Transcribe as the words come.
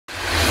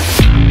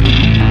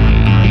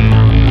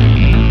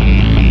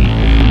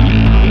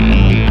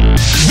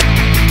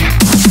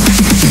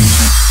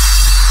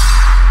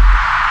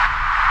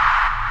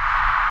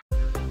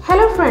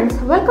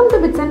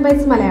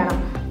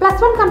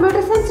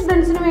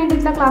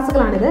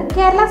ക്ലാസ്സുകളാണിത്.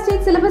 Kerala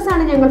state syllabus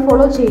ആണ് ഞങ്ങൾ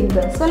follow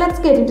ചെയ്യുന്നത്. So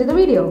let's get into the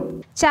video.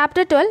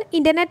 Chapter 12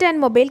 internet and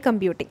mobile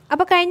computing.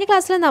 അപ്പോൾ കഴിഞ്ഞ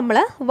ക്ലാസ്സിൽ നമ്മൾ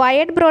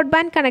വയർഡ്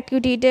ബ്രോഡ്ബാൻഡ്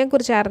കണക്ടിവിറ്റിയെ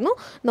കുറിച്ചായിരുന്നു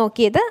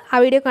നോക്കിയത്. ആ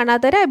വീഡിയോ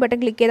കാണാത്തവരെ ഐ ബട്ടൺ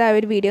ക്ലിക്ക് ചെയ്ത് ആ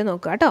ഒരു വീഡിയോ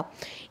നോക്കുക കേട്ടോ.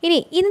 ഇനി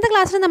ഇന്നത്തെ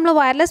ക്ലാസ്സിൽ നമ്മൾ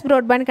വയർലെസ്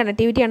ബ്രോഡ്ബാൻഡ്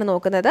കണക്ടിവിറ്റിയാണ്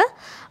നോക്കുന്നത്.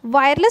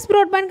 വയർലെസ്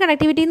ബ്രോഡ്ബാൻഡ്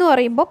കണക്ടിവിറ്റി എന്ന്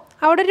പറയുമ്പോൾ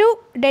അവിടെ ഒരു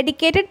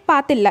ഡെഡിക്കേറ്റഡ്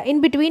പാത്ത് ഇല്ല in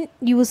between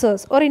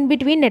users or in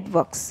between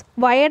networks.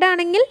 Wired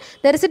ആണെങ്കിൽ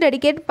there is A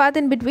dedicated path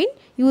in between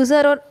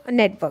user or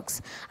networks.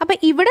 അപ്പോൾ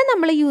ഇവിടെ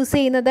നമ്മൾ യൂസ്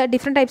ചെയ്യുന്നത്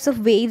ഡിഫറെൻറ്റ് ടൈപ്സ് ഓഫ്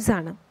വേവ്സ്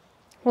ആണ്.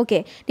 Okay,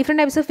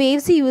 different types of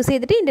waves use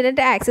ചെയ്തിട്ട്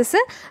internet access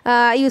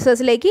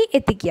യൂസേഴ്സിലേക്ക്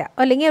എത്തിക്കുക,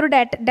 അല്ലെങ്കിൽ ഒരു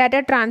ഡാറ്റ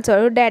ട്രാൻസ്ഫർ,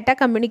 ഒരു ഡാറ്റ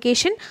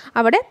കമ്മ്യൂണിക്കേഷൻ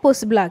അവിടെ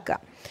പോസിബിൾ ആക്കുക.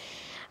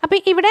 അപ്പോൾ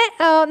ഇവിടെ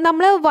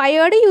നമ്മൾ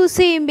വയേർഡ് യൂസ്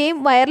ചെയ്യുമ്പോഴും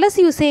വയർലെസ്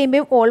യൂസ്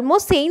ചെയ്യുമ്പോഴും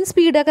ഓൾമോസ്റ്റ് സെയിം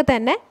സ്പീഡൊക്കെ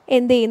തന്നെ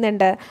എന്ത്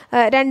ചെയ്യുന്നുണ്ട്,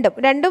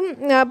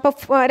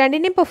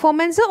 രണ്ടിൻ്റെയും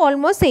പെർഫോമൻസ്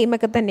ഓൾമോസ്റ്റ് സെയിം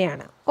ഒക്കെ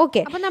തന്നെയാണ്.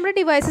 ഓക്കെ, അപ്പോൾ നമ്മുടെ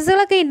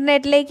ഡിവൈസസുകളൊക്കെ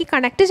ഇൻ്റർനെറ്റിലേക്ക്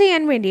കണക്ട്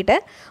ചെയ്യാൻ വേണ്ടിയിട്ട്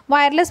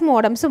വയർലെസ്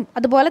മോഡംസും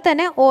അതുപോലെ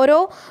തന്നെ ഓരോ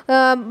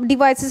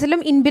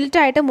ഡിവൈസസിലും ഇൻബിൽറ്റ്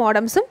ആയിട്ട്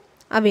മോഡംസും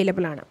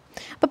അവൈലബിൾ ആണ്.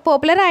 അപ്പോൾ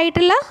പോപ്പുലർ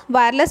ആയിട്ടുള്ള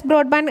wireless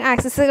broadband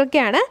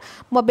ആക്സസുകളൊക്കെയാണ്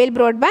mobile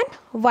broadband,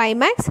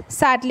 WiMAX,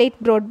 satellite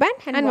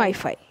broadband and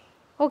wifi.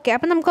 Okay,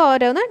 അപ്പോൾ നമുക്ക്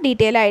ഓരോന്ന്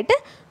ഡീറ്റെയിൽ ആയിട്ട്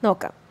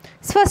നോക്കാം.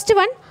 First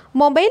one,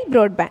 mobile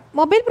broadband.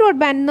 Mobile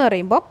broadband എന്ന്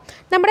പറയുമ്പോൾ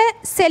നമ്മുടെ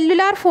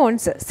cellular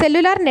phones,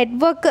 cellular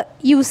network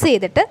use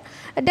ചെയ്തിട്ട്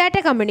ഡാറ്റ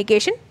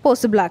കമ്മ്യൂണിക്കേഷൻ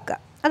പോസിബിൾ ആക്കുക.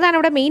 അതാണ്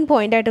ഇവിടെ മെയിൻ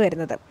പോയിൻ്റായിട്ട്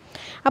വരുന്നത്.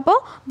 അപ്പോൾ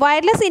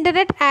wireless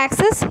internet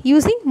access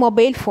using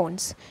mobile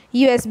phones,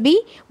 USB,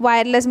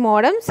 wireless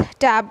modems,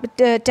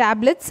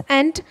 tablets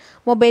and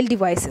mobile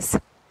devices.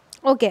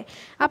 Okay,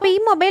 അപ്പോൾ ഈ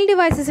മൊബൈൽ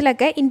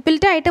ഡിവൈസസിലൊക്കെ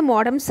ഇൻബിൽറ്റ് ആയിട്ട്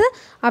മോഡംസ്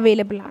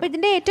അവൈലബിൾ ആണ്. അപ്പോൾ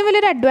ഇതിൻ്റെ ഏറ്റവും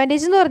വലിയൊരു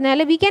അഡ്വാൻറ്റേജ് എന്ന്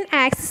പറഞ്ഞാൽ we can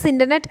access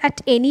internet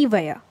at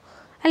anywhere,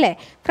 അല്ലേ,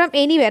 ഫ്രം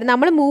എനിവെയർ.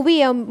 നമ്മൾ മൂവ്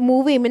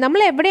ചെയ്യുമ്പോൾ നമ്മൾ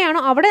എവിടെയാണോ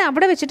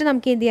അവിടെ വെച്ചിട്ട്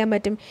നമുക്ക് എന്ത് ചെയ്യാൻ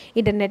പറ്റും,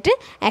 ഇൻ്റർനെറ്റ്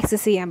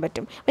ആക്സസ് ചെയ്യാൻ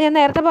പറ്റും. അപ്പോൾ ഞാൻ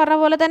നേരത്തെ പറഞ്ഞ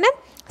പോലെ തന്നെ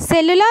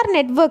സെല്ലുലാർ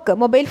നെറ്റ്വർക്ക്,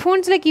 മൊബൈൽ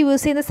ഫോൺസിലേക്ക്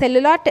യൂസ് ചെയ്യുന്ന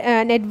സെല്ലുലാർ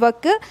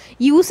നെറ്റ്വർക്ക്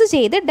യൂസ്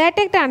ചെയ്ത് ഡാറ്റ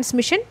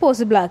ട്രാൻസ്മിഷൻ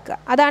പോസിബിൾ ആക്കുക.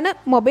 അതാണ്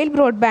മൊബൈൽ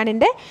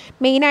ബ്രോഡ്ബാൻഡിൻ്റെ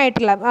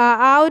മെയിനായിട്ടുള്ള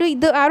ആ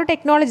ഒരു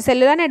ടെക്നോളജി.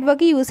 സെല്ലുലാർ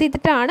നെറ്റ്വർക്ക് യൂസ്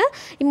ചെയ്തിട്ടാണ്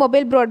ഈ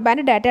mobile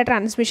broadband data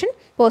transmission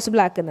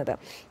possible ആക്കുന്നത്.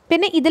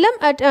 പിന്നെ ഇതിലും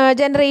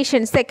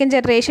generation, second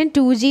generation,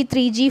 2G,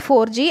 3G,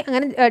 4G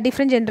അങ്ങനെ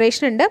ഡിഫറെൻറ്റ്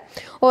ജനറേഷൻ ഉണ്ട്.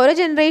 ഓരോ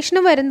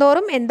ജനറേഷനും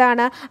വരുന്തോറും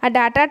എന്താണ്, ആ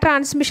data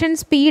transmission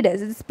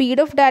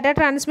speed of data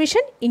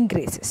transmission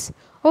increases.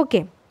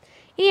 Okay,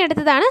 ഇനി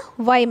അടുത്തതാണ്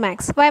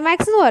വൈമാക്സ്.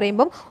 വൈമാക്സ് എന്ന്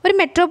പറയുമ്പം ഒരു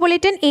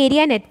മെട്രോപൊളിറ്റൻ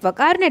ഏരിയ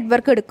നെറ്റ്വർക്ക്. ആ ഒരു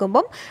നെറ്റ്വർക്ക്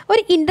എടുക്കുമ്പം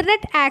ഒരു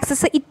ഇൻ്റർനെറ്റ്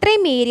ആക്സസ്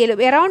ഇത്രയും ഏരിയയിൽ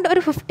അറൗണ്ട്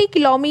ഒരു 50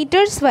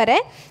 കിലോമീറ്റേഴ്സ് വരെ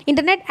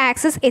ഇൻ്റർനെറ്റ്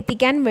ആക്സസ്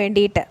എത്തിക്കാൻ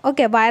വേണ്ടിയിട്ട്,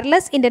 ഓക്കെ,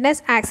 വയർലെസ്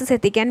ഇൻ്റർനെറ്റ് ആക്സസ്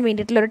എത്തിക്കാൻ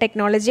വേണ്ടിയിട്ടുള്ള ഒരു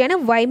ടെക്നോളജിയാണ്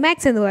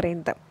വൈമാക്സ് എന്ന്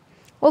പറയുന്നത്.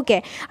 ഓക്കെ,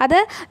 അത്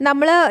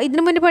നമ്മൾ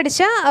ഇതിനു മുന്നേ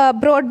പഠിച്ച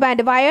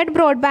ബ്രോഡ്ബാൻഡ്, വയേർഡ്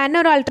ബ്രോഡ്ബാൻഡിന്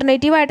ഒരു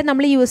ആൾട്ടർനേറ്റീവായിട്ട്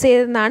നമ്മൾ യൂസ്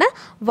ചെയ്തതാണ്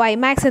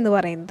വൈമാക്സ് എന്ന്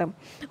പറയുന്നത്.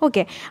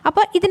 ഓക്കെ,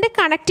 അപ്പോൾ ഇതിൻ്റെ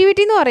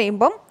കണക്ടിവിറ്റി എന്ന്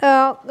പറയുമ്പം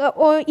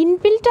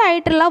ഇൻബിൽറ്റ്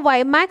ആയിട്ടുള്ള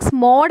വൈമാക്സ്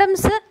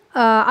മോഡംസ്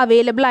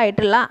അവൈലബിൾ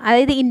ആയിട്ടുള്ള,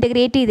 അതായത്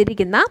ഇൻ്റഗ്രേറ്റ്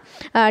ചെയ്തിരിക്കുന്ന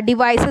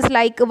devices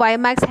like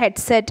WiMAX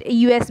headset,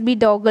 USB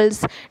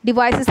ഡോഗിൾസ്,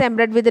 devices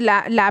embedded വിത്ത്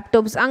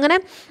ലാപ്ടോപ്സ്,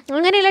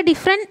 അങ്ങനെയുള്ള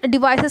ഡിഫറെൻറ്റ്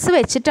ഡിവൈസസ്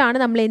വെച്ചിട്ടാണ്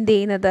നമ്മൾ എന്ത്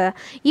ചെയ്യുന്നത്,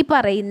 ഈ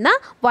പറയുന്ന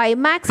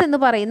വൈമാക്സ് എന്ന്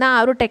പറയുന്ന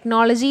ആ ഒരു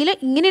ടെക്നോളജിയിൽ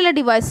ഇങ്ങനെയുള്ള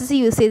ഡിവൈസസ്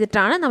യൂസ്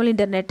ചെയ്തിട്ടാണ് നമ്മൾ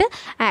ഇൻ്റർനെറ്റ്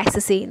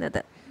ആക്സസ്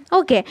ചെയ്യുന്നത്.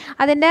 ഓക്കെ,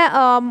 അതിൻ്റെ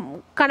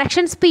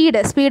കണക്ഷൻ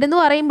സ്പീഡ് എന്ന്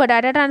പറയുമ്പോൾ,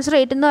 ഡാറ്റ ട്രാൻസ്ഫർ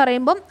റേറ്റ് എന്ന്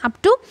പറയുമ്പം അപ്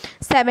ടു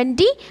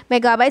 70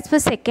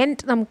 MB/s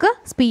നമുക്ക്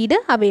സ്പീഡ്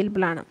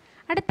അവൈലബിൾ ആണ്.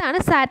 അടുത്താണ്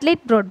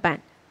satellite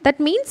broadband.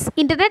 That means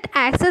internet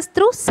access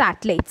through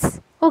satellites.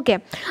 Okay,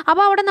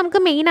 അപ്പോൾ അവിടെ നമുക്ക്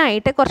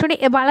മെയിനായിട്ട് കുറച്ചുകൂടി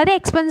വളരെ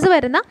എക്സ്പെൻസ്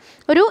വരുന്ന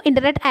ഒരു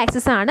ഇൻ്റർനെറ്റ്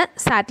ആക്സസ് ആണ്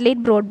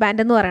സാറ്റലൈറ്റ്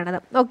ബ്രോഡ്ബാൻഡ് എന്ന് പറയുന്നത്.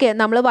 ഓക്കെ,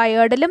 നമ്മൾ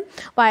വയേർഡിലും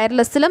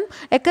വയർലെസ്സിലും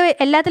ഒക്കെ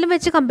എല്ലാത്തിലും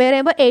വെച്ച് കമ്പയർ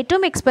ചെയ്യുമ്പോൾ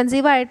ഏറ്റവും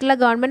എക്സ്പെൻസീവ് ആയിട്ടുള്ള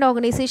ഗവൺമെൻറ്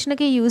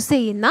ഓർഗനൈസേഷനൊക്കെ യൂസ്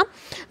ചെയ്യുന്ന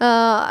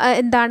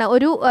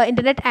ഒരു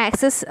ഇൻ്റർനെറ്റ്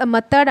ആക്സസ്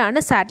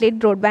മെത്തേഡാണ്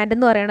സാറ്റലൈറ്റ് ബ്രോഡ്ബാൻഡ്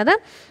എന്ന് പറയുന്നത്.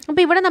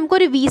 അപ്പോൾ ഇവിടെ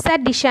നമുക്കൊരു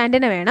VSAT ഡിഷ്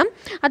ആൻറ്റന വേണം,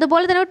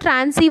 അതുപോലെ തന്നെ ഒരു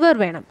ട്രാൻസീവർ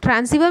വേണം.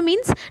 Transceiver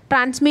means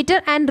transmitter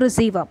and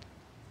receiver.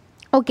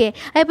 Okay,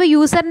 അപ്പോൾ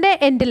യൂസറിൻ്റെ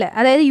എൻഡിൽ,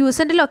 അതായത്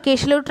യൂസറിൻ്റെ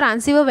ലൊക്കേഷനിൽ ഒരു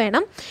ട്രാൻസീവർ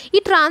വേണം. ഈ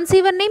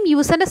ട്രാൻസീവറിനെയും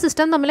യൂസറിൻ്റെ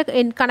സിസ്റ്റം തമ്മിൽ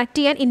കണക്ട്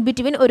ചെയ്യാൻ ഇൻ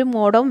ബിറ്റ്വീൻ ഒരു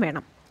മോഡവും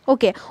വേണം.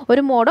 ഓക്കെ,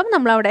 ഒരു മോഡം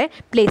നമ്മളവിടെ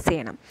പ്ലേസ്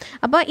ചെയ്യണം.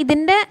 അപ്പോൾ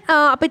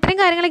ഇത്രയും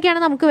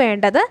കാര്യങ്ങളൊക്കെയാണ് നമുക്ക്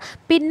വേണ്ടത്.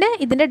 പിന്നെ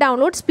ഇതിൻ്റെ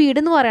ഡൗൺലോഡ് സ്പീഡ്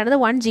എന്ന് പറയുന്നത്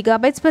 1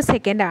 GB/s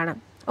ആണ്.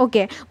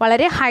 ഓക്കെ,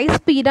 വളരെ high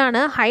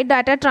സ്പീഡാണ്, high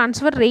data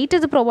transfer rate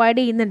ഇത് പ്രൊവൈഡ്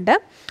ചെയ്യുന്നുണ്ട്.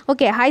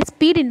 Okay, high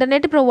speed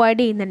internet provide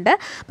ചെയ്യുന്നുണ്ട്,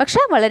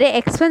 പക്ഷേ വളരെ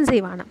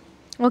എക്സ്പെൻസീവ് ആണ്.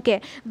 ഓക്കെ,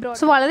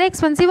 സോ വളരെ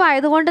എക്സ്പെൻസീവ്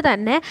ആയതുകൊണ്ട്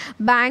തന്നെ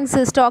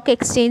ബാങ്ക്സ്, സ്റ്റോക്ക്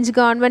എക്സ്ചേഞ്ച്,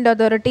 ഗവൺമെൻറ്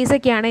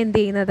അതോറിറ്റീസൊക്കെയാണ് എന്ത്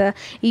ചെയ്യുന്നത്,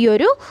 ഈ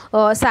ഒരു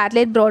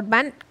സാറ്റലൈറ്റ്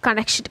ബ്രോഡ്ബാൻഡ്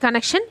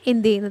കണക്ഷൻ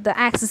എന്ത് ചെയ്യുന്നത്,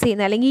 ആക്സസ്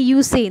ചെയ്യുന്നത് അല്ലെങ്കിൽ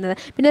യൂസ് ചെയ്യുന്നത്.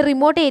 പിന്നെ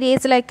റിമോട്ട്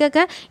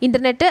ഏരിയസിലേക്കൊക്കെ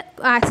ഇൻ്റർനെറ്റ്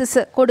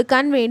ആക്സസ്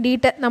കൊടുക്കാൻ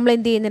വേണ്ടിയിട്ട് നമ്മൾ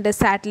എന്ത് ചെയ്യുന്നുണ്ട്,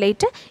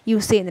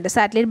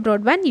 സാറ്റലൈറ്റ്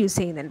ബ്രോഡ്ബാൻഡ് യൂസ്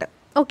ചെയ്യുന്നുണ്ട്.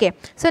 ഓക്കെ,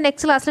 സോ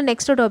നെക്സ്റ്റ് ക്ലാസ്സിൽ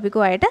നെക്സ്റ്റ്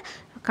ടോപ്പിക്കുമായിട്ട്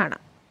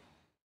കാണാം.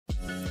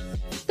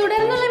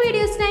 തുടർന്നുള്ള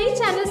വീഡിയോസിനായി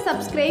ചാനൽ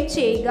സബ്സ്ക്രൈബ്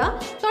ചെയ്യുക.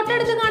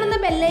 തൊട്ടടുത്ത് കാണുന്ന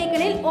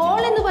ബെല്ലൈക്കണിൽ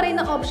ഓൾ എന്ന്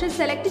പറയുന്ന ഓപ്ഷൻ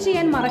സെലക്ട്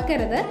ചെയ്യാൻ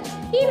മറക്കരുത്.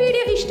 ഈ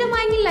വീഡിയോ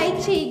ഇഷ്ടമായെങ്കിൽ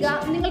ലൈക്ക് ചെയ്യുക.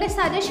 നിങ്ങളുടെ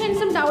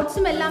സജഷൻസും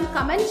ഡൗട്ട്സും എല്ലാം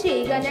കമൻറ്റ്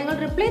ചെയ്യുക. ഞങ്ങൾ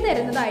റിപ്ലൈ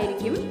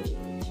തരുന്നതായിരിക്കും.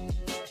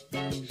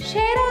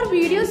 Share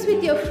videos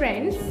with your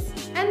friends,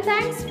 and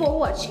thanks for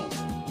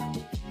watching.